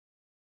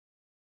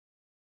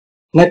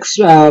Next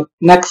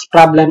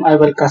problem I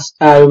will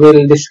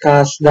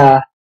discuss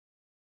the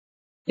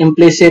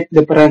implicit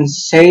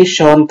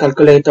differentiation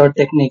calculator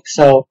technique.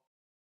 So,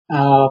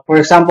 for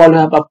example, we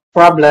have a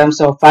problem.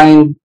 So,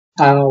 find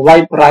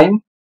y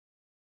prime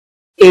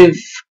if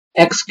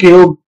x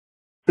cubed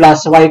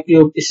plus y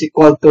cubed is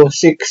equal to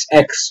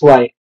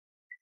 6xy.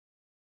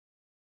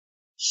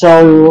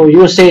 So,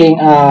 using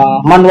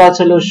manual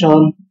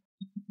solution,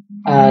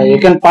 you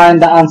can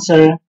find the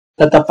answer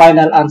that the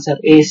final answer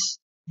is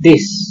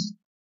this.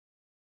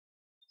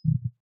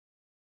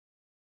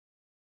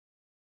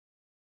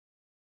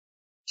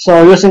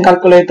 So, using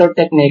calculator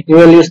technique, you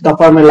will use the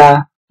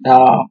formula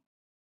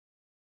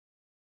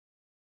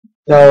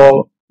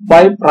the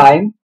y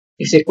prime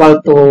is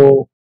equal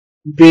to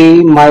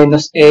b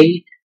minus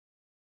a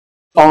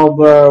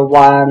over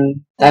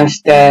 1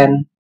 times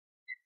 10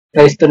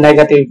 raised to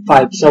negative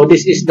 5. So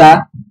this is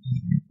the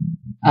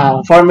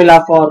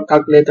formula for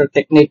calculator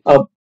technique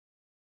of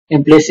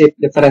implicit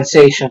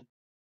differentiation.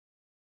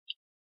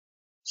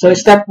 So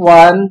step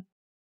 1,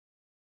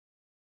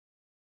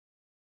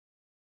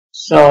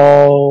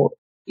 so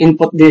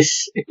input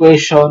this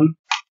equation.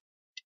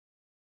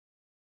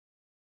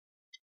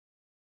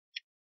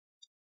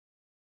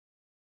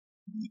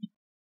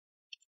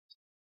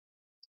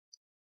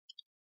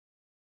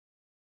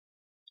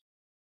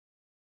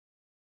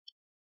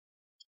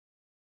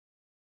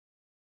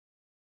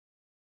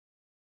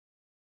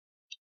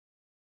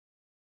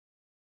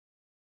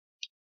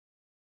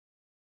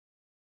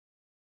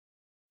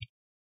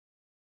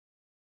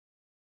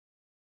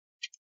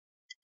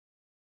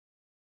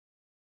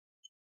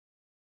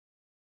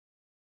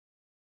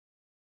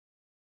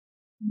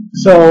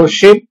 So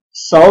shift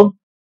solve.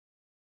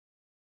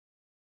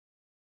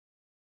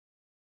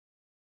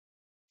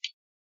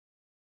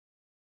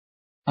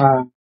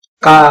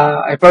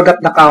 I forgot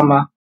the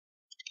comma.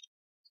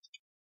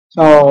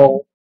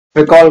 So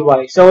recall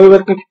y. So we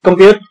will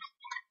compute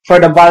for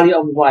the value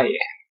of y.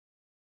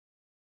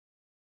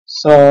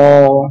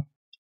 So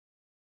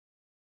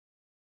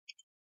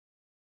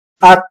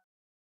at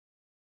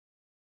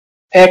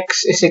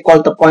x is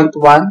equal to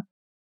 0.1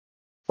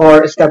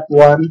 for step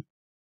 1.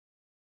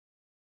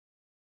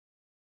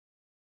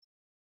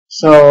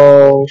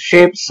 So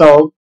shape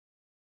solve,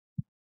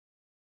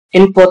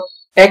 input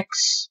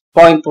x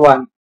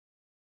 0.1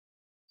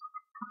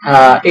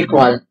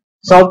 equal.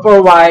 Solve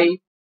for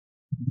y.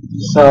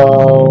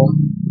 So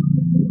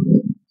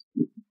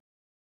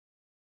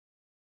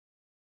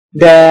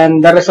then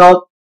the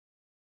result,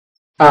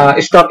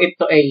 store it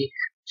to a.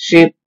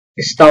 Shift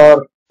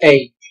store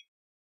a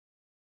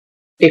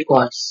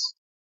equals.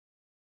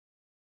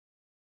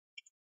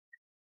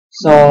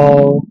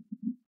 So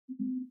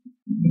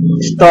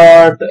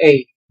store to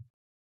a.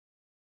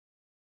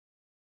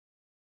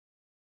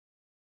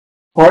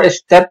 For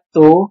step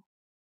 2,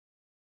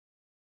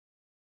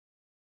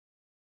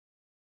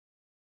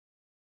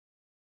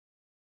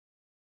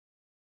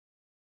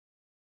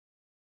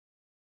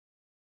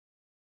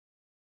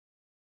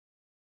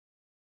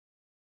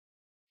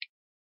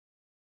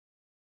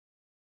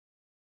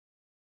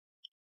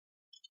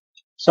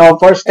 so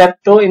for step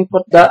 2,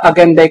 input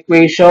again the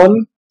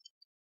equation.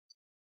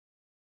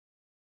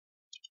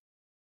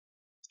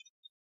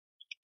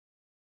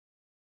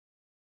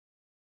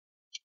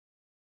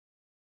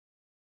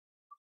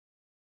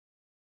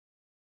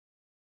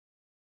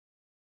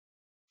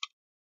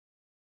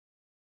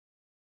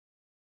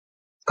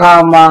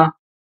 Comma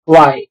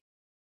y.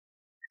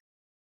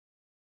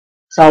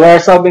 So we're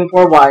solving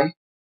for y.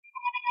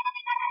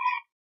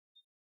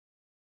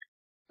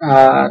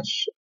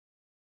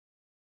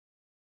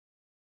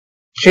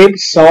 Shape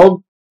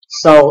solve.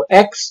 So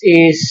x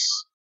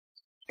is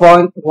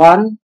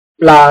 0.1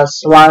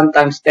 plus 1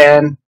 times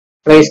 10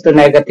 raised to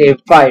negative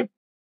 5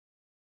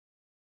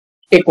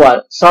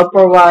 equal. Solve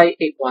for y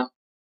equal.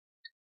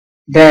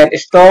 Then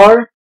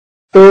store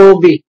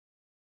 2b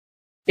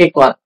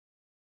equal.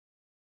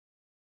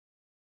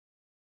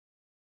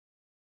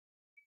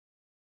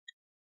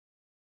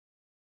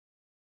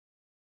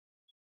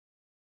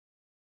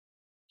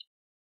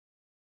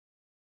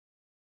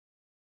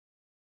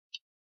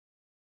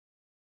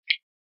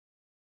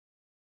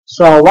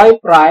 So y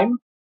prime.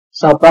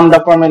 So from the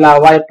formula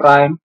y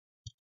prime.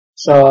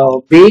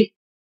 So b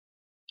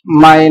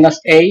minus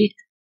a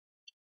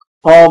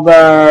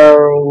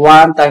over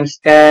 1 times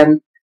 10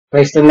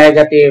 raised to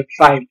negative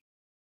 5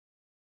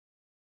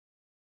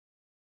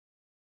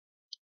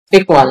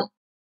 equal.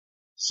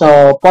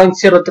 So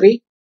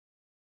 0.03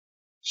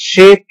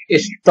 shift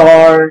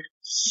store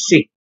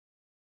C.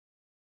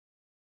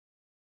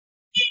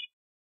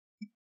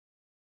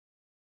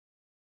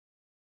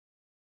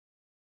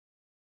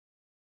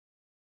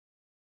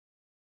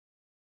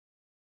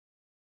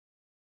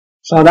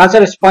 So the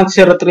answer is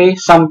 0.03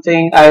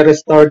 something. I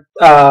store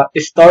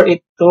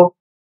it to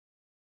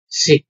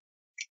C.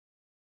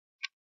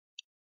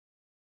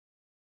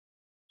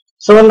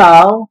 So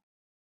now,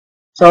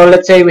 so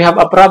let's say we have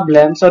a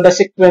problem. So the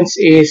sequence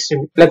is,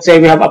 let's say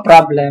we have a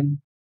problem.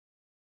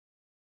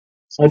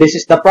 So this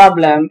is the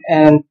problem,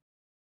 and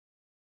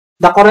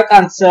the correct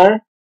answer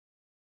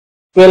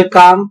will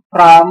come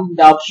from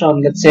the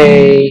option. Let's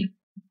say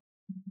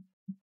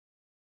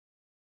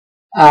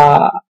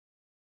uh,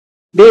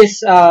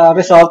 this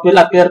result will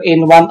appear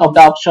in one of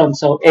the options.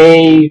 So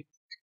A,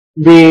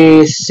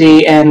 B,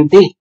 C, and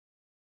D.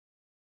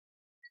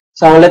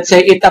 So let's say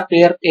it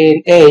appeared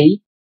in A.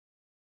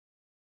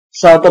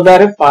 So to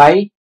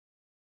verify,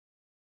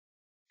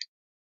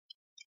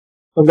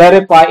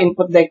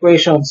 input the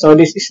equation. So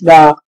this is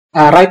the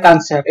right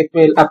answer. It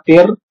will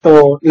appear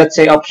to, let's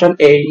say, option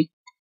A.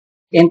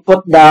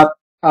 Input the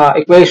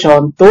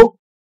equation to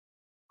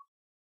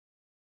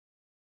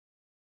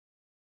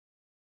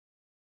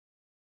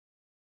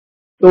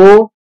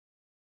 2.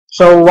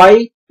 So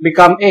y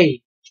become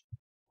A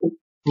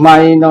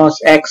minus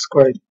x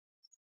squared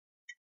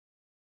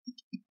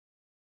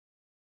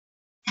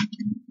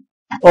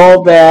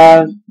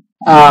over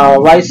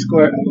y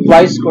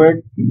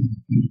squared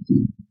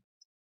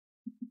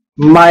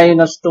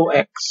minus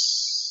 2x.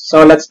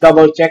 So let's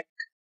double check.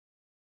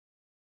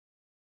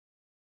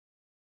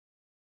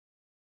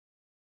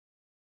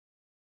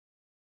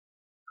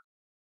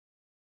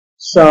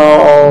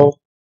 So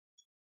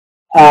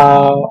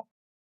uh,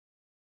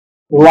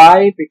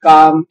 y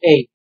become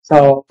A.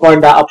 So for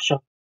the option.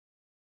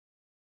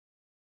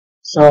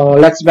 So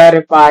let's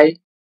verify.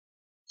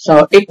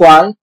 So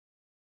equal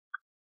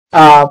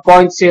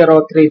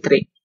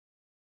 0.033.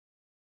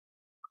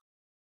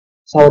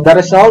 So the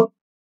result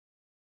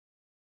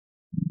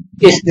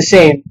is the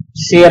same,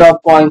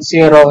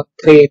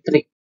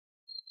 0.033.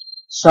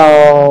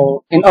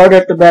 So in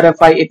order to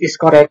verify it is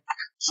correct,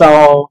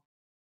 so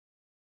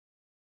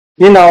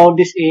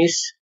this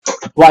is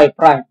y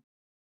prime.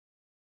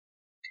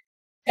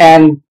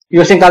 And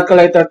using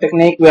calculator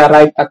technique, we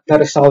arrive at the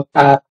result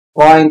at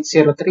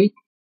 0.03.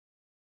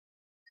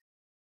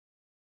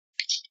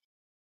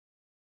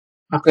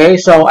 Okay,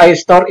 so I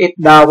store it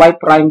the y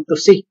prime to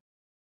C.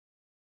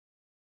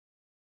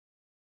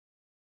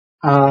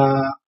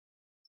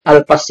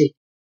 Alpha C.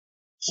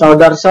 So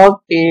the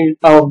result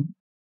of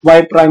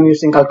y prime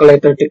using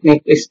calculator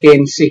technique is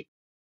in C.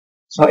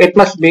 So it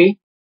must be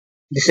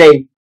the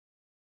same.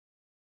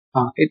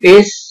 It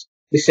is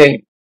the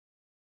same.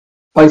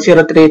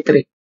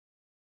 0.033.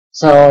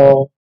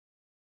 So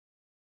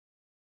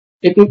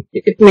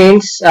it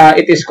means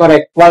it is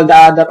correct. While the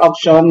other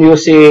option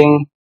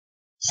using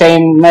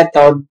same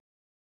method,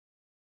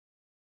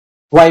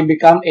 y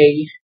become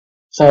A.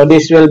 So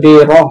this will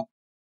be wrong.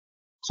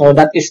 So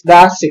that is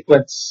the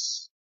sequence.